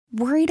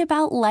Worried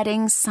about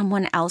letting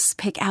someone else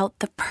pick out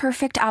the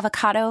perfect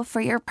avocado for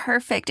your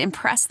perfect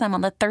impress them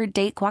on the third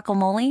date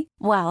guacamole?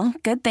 Well,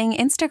 good thing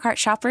Instacart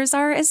shoppers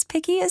are as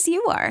picky as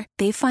you are.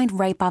 They find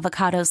ripe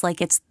avocados like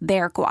it's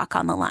their guac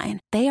on the line.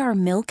 They are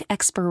milk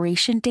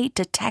expiration date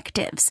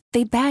detectives.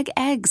 They bag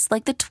eggs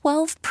like the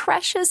 12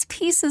 precious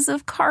pieces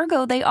of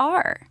cargo they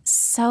are.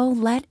 So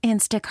let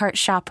Instacart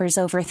shoppers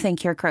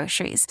overthink your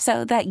groceries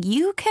so that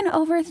you can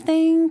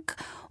overthink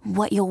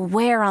what you'll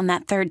wear on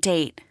that third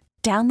date.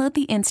 Download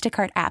the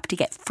Instacart app to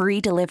get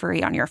free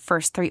delivery on your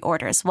first 3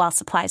 orders while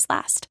supplies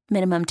last.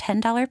 Minimum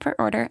 $10 per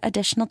order.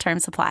 Additional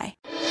terms apply.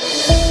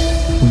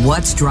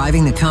 What's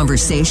driving the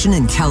conversation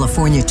in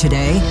California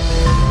today?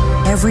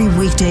 Every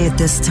weekday at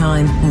this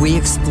time, we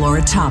explore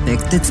a topic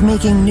that's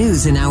making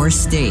news in our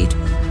state.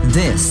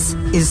 This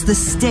is the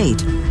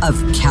State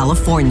of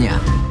California.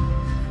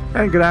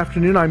 And good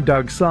afternoon, I'm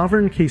Doug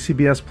Sovern,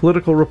 KCBS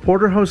political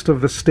reporter, host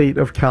of the State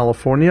of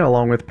California,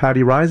 along with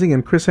Patti Reising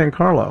and Kris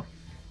Ankarlo.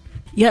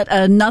 Yet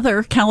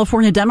another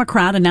California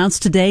Democrat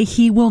announced today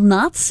he will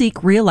not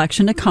seek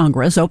re-election to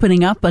Congress,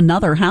 opening up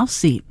another House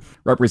seat.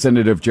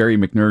 Representative Jerry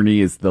McNerney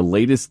is the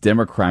latest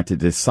Democrat to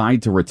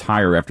decide to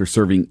retire after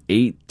serving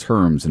 8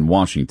 terms in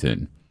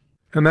Washington.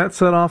 And that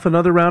set off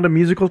another round of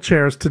musical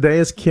chairs today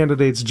as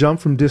candidates jump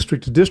from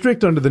district to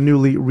district under the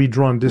newly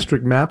redrawn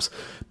district maps.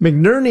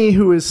 McNerney,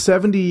 who is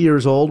 70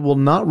 years old, will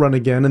not run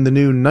again in the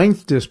new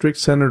 9th district,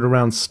 centered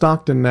around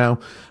Stockton now.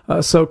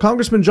 So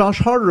Congressman Josh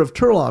Harder of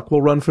Turlock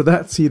will run for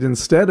that seat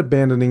instead,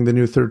 abandoning the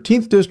new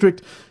 13th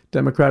district.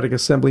 Democratic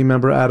Assembly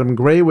member Adam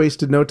Gray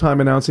wasted no time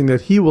announcing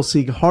that he will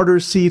seek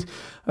Harder's seat.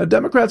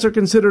 Democrats are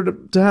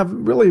considered to have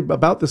really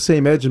about the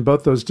same edge in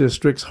both those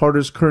districts.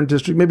 Harder's current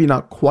district, maybe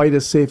not quite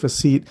as safe a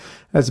seat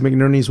as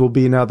McNerney's will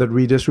be now that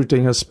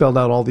redistricting has spelled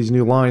out all these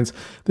new lines.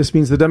 This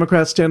means the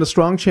Democrats stand a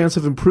strong chance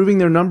of improving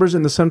their numbers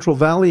in the Central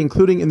Valley,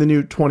 including in the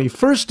new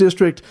 21st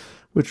district,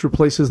 which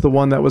replaces the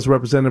one that was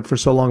represented for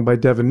so long by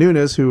Devin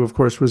Nunes, who, of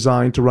course,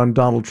 resigned to run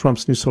Donald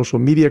Trump's new social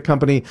media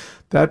company.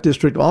 That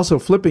district also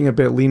flipping a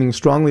bit, leaning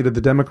strongly to the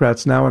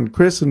Democrats now. And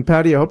Kris and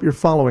Patti, I hope you're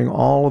following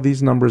all of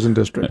these numbers and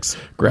districts.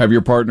 Grab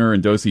your partner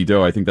and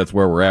do-si-do. I think that's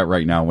where we're at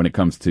right now when it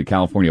comes to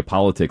California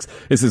politics.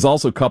 This is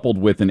also coupled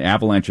with an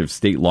avalanche of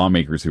state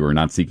lawmakers who are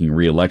not seeking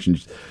re-election.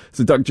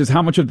 So, Doug, just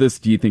how much of this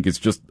do you think is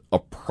just a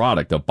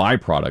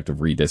byproduct of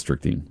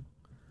redistricting?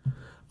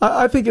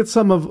 I think it's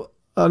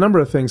a number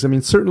of things. I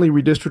mean, certainly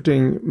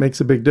redistricting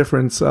makes a big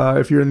difference.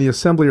 If you're in the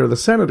Assembly or the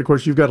Senate, of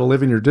course, you've got to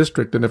live in your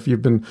district. And if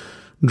you've been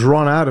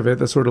drawn out of it,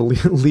 that sort of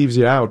leaves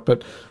you out.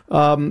 But,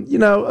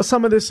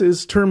 some of this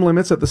is term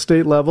limits at the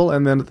state level.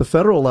 And then at the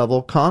federal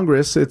level,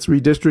 Congress, it's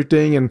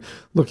redistricting and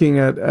looking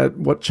at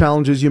what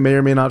challenges you may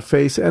or may not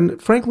face.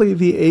 And frankly,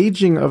 the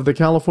aging of the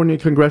California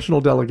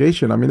congressional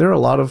delegation. I mean, there are a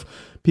lot of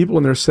people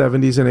in their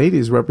 70s and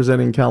 80s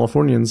representing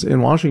Californians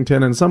in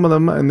Washington. And some of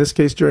them, in this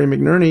case, Jerry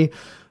McNerney,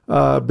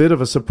 a bit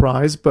of a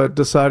surprise, but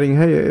deciding,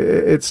 hey,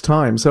 it's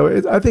time.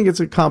 So I think it's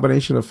a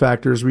combination of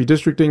factors,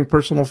 redistricting,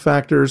 personal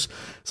factors.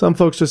 Some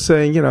folks just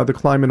saying, the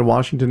climate in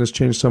Washington has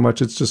changed so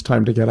much, it's just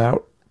time to get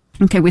out.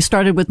 Okay, we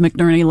started with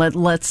McNerney.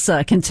 Let's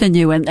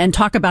continue and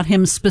talk about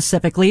him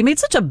specifically. He made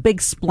such a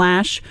big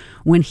splash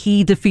when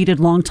he defeated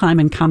longtime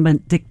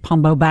incumbent Dick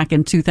Pombo back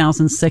in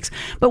 2006,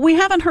 but we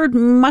haven't heard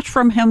much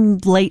from him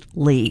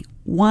lately.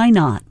 Why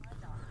not?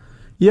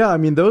 Yeah, I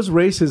mean, those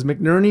races,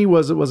 McNerney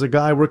was a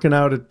guy working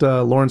out at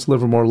Lawrence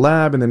Livermore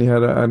Lab, and then he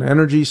had an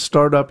energy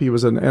startup. He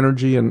was an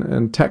energy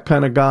and tech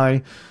kind of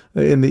guy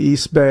in the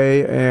East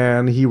Bay,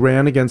 and he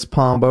ran against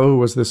Pombo, who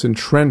was this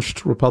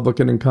entrenched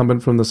Republican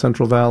incumbent from the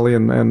Central Valley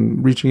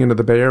and reaching into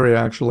the Bay Area,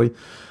 actually,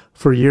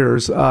 for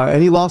years.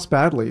 And he lost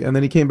badly. And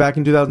then he came back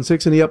in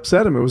 2006, and he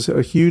upset him. It was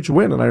a huge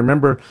win. And I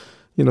remember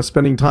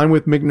spending time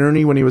with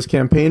McNerney when he was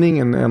campaigning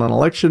and on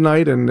election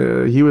night,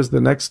 and he was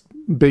the next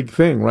big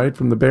thing, right,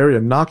 from the Bay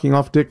Area, knocking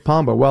off Dick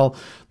Pombo. Well,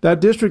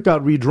 that district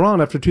got redrawn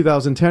after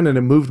 2010, and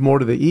it moved more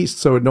to the east,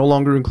 so it no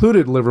longer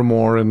included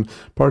Livermore and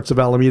parts of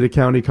Alameda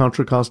County,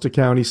 Contra Costa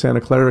County, Santa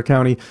Clara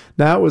County.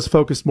 Now it was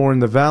focused more in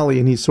the valley,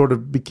 and he sort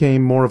of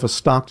became more of a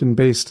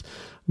Stockton-based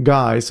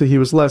guy, so he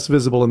was less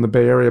visible in the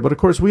Bay Area. But of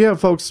course, we have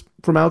folks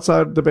from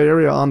outside the Bay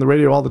Area on the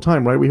radio all the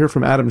time, right? We hear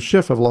from Adam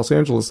Schiff of Los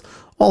Angeles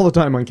all the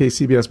time on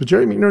KCBS. But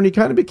Jerry McNerney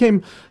kind of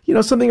became,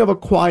 something of a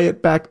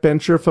quiet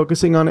backbencher,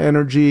 focusing on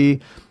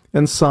energy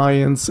and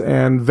science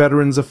and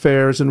veterans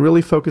affairs, and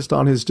really focused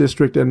on his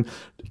district, and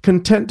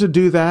content to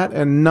do that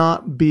and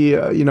not be,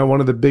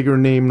 one of the bigger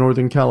name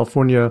Northern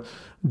California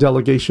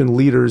delegation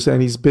leaders.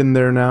 And he's been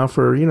there now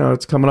for,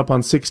 it's coming up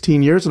on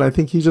 16 years. And I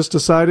think he just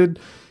decided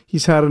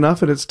he's had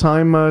enough, and it's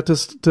time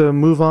to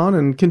move on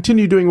and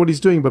continue doing what he's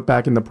doing, but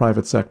back in the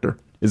private sector.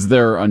 Is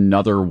there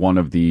another one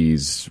of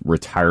these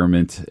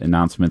retirement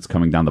announcements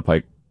coming down the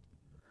pike?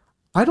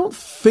 I don't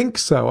think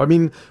so. I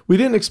mean, we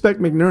didn't expect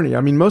McNerney.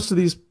 I mean, most of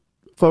these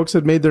folks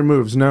had made their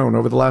moves known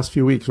over the last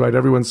few weeks, right?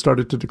 Everyone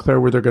started to declare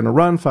where they're going to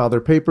run, file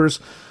their papers.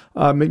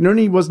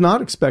 McNerney was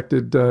not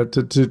expected to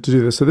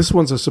do this. So this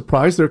one's a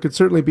surprise. There could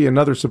certainly be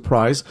another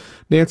surprise.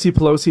 Nancy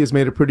Pelosi has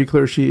made it pretty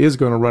clear she is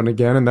going to run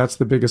again, and that's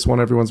the biggest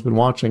one everyone's been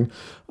watching.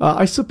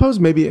 I suppose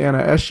maybe Anna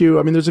Eshoo.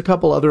 I mean, there's a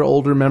couple other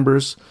older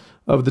members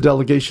of the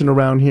delegation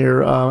around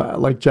here,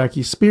 like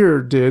Jackie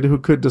Spear did, who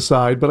could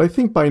decide. But I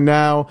think by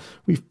now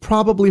we've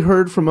probably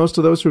heard from most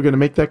of those who are going to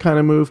make that kind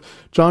of move.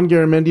 John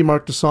Garamendi,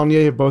 Mark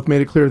DeSaulnier have both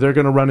made it clear they're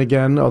going to run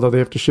again, although they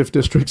have to shift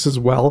districts as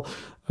well,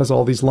 as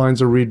all these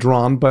lines are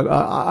redrawn. But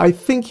I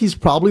think he's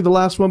probably the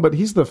last one, but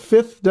he's the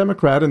 5th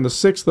Democrat and the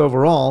 6th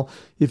overall,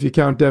 if you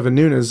count Devin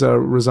Nunes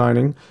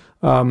resigning.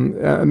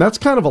 And that's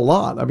kind of a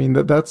lot. I mean,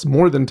 that's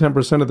more than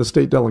 10% of the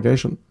state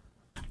delegation.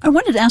 I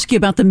wanted to ask you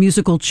about the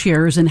musical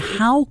chairs and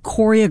how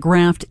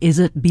choreographed is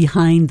it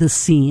behind the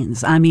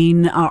scenes? I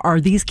mean, are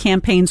these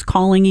campaigns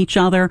calling each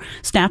other,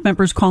 staff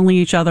members calling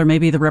each other,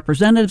 maybe the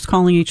representatives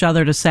calling each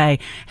other to say,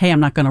 hey, I'm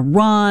not going to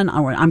run,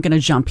 I'm going to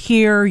jump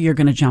here, you're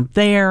going to jump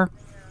there?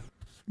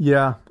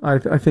 Yeah,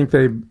 I think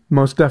they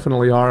most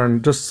definitely are,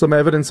 and just some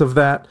evidence of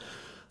that.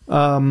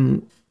 Jerry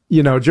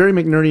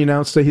McNerney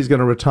announced that he's going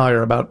to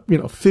retire. About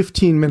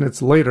 15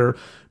 minutes later,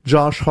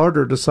 Josh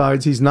Harder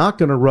decides he's not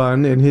going to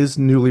run in his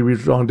newly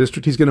redrawn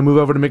district. He's going to move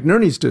over to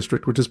McNerney's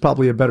district, which is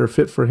probably a better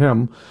fit for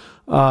him.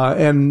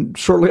 And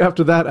shortly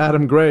after that,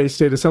 Adam Gray,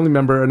 state assembly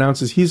member,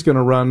 announces he's going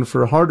to run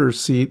for Harder's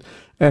seat,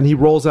 and he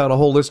rolls out a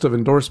whole list of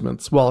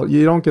endorsements. Well,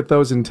 you don't get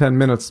those in 10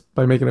 minutes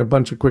by making a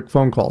bunch of quick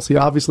phone calls. He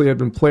obviously had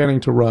been planning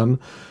to run.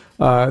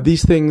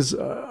 These things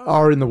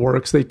are in the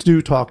works. They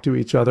do talk to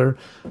each other.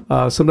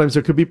 Sometimes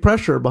there could be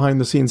pressure behind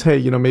the scenes.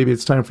 Hey, maybe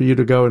it's time for you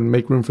to go and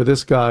make room for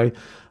this guy.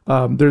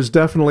 There's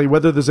definitely,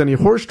 whether there's any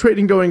horse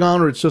trading going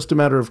on or it's just a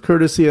matter of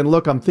courtesy. And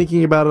look, I'm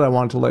thinking about it. I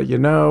want to let you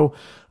know.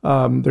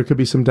 There could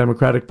be some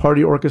Democratic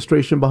Party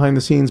orchestration behind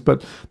the scenes,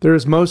 but there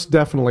is most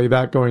definitely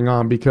that going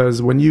on,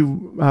 because when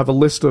you have a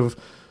list of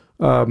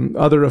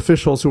other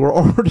officials who are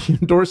already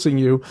endorsing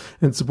you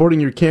and supporting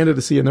your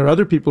candidacy, and there are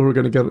other people who are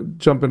going to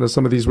jump into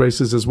some of these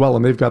races as well,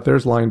 and they've got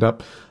theirs lined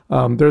up.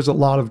 There's a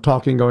lot of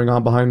talking going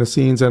on behind the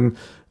scenes, and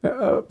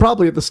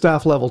probably at the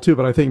staff level too,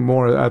 but I think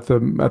more at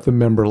the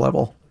member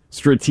level.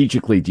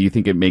 Strategically, do you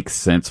think it makes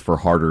sense for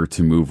Harder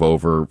to move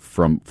over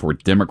for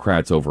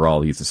Democrats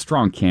overall? He's a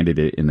strong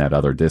candidate in that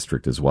other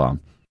district as well.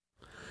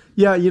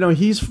 Yeah,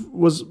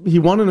 he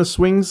won in a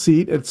swing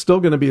seat. It's still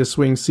going to be a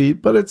swing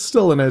seat, but it's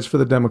still an edge for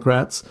the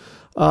Democrats.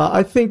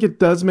 I think it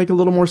does make a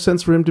little more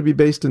sense for him to be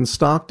based in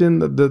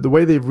Stockton. The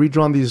way they've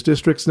redrawn these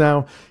districts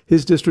now,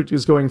 his district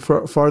is going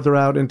farther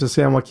out into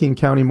San Joaquin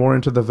County, more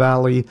into the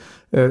valley.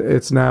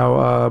 It's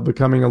now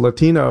becoming a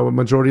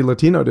majority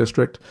Latino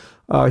district.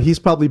 He's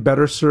probably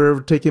better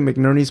served taking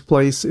McNerney's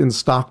place in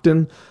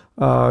Stockton.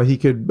 He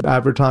could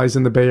advertise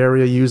in the Bay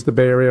Area, use the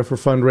Bay Area for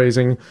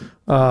fundraising.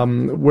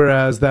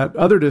 Whereas that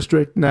other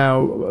district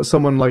now,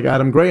 someone like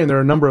Adam Gray, and there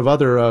are a number of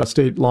other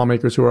state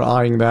lawmakers who are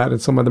eyeing that,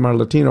 and some of them are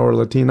Latino or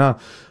Latina.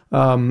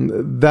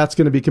 That's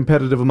going to be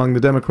competitive among the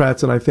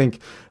Democrats. And I think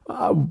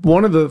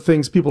one of the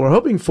things people are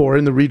hoping for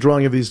in the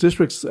redrawing of these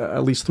districts,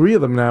 at least 3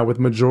 of them now with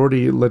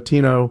majority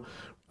Latino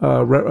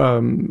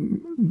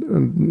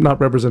not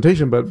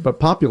representation, but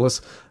populace,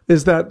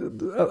 is that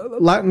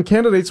Latin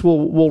candidates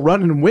will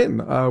run and win,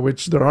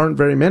 which there aren't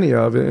very many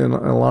of in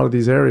a lot of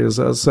these areas.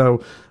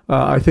 So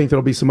I think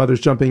there'll be some others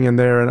jumping in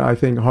there, and I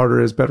think Harder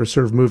is better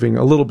served moving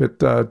a little bit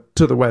to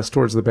the west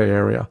towards the Bay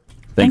Area.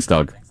 Thanks,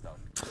 Doug.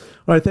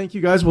 All right, thank you,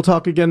 guys. We'll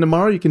talk again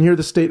tomorrow. You can hear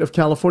the State of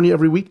California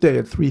every weekday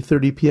at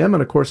 3:30 p.m.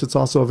 And, of course, it's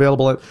also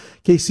available at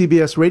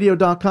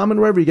kcbsradio.com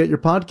and wherever you get your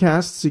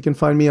podcasts. You can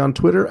find me on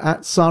Twitter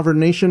at Sovern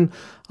Nation.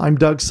 I'm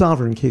Doug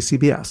Sovern,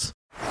 KCBS.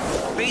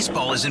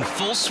 Baseball is in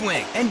full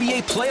swing.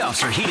 NBA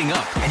playoffs are heating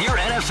up, and your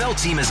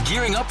NFL team is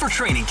gearing up for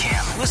training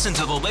camp. Listen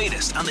to the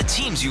latest on the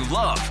teams you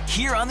love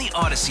here on the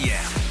Odyssey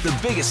app.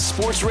 The biggest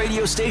sports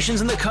radio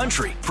stations in the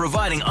country,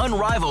 providing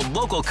unrivaled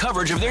local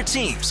coverage of their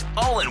teams,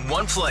 all in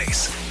one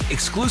place.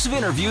 Exclusive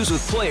interviews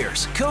with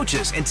players,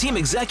 coaches, and team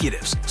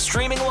executives,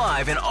 streaming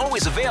live and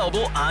always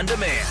available on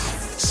demand.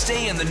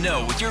 Stay in the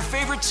know with your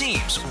favorite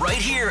teams right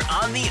here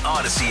on the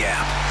Odyssey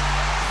app.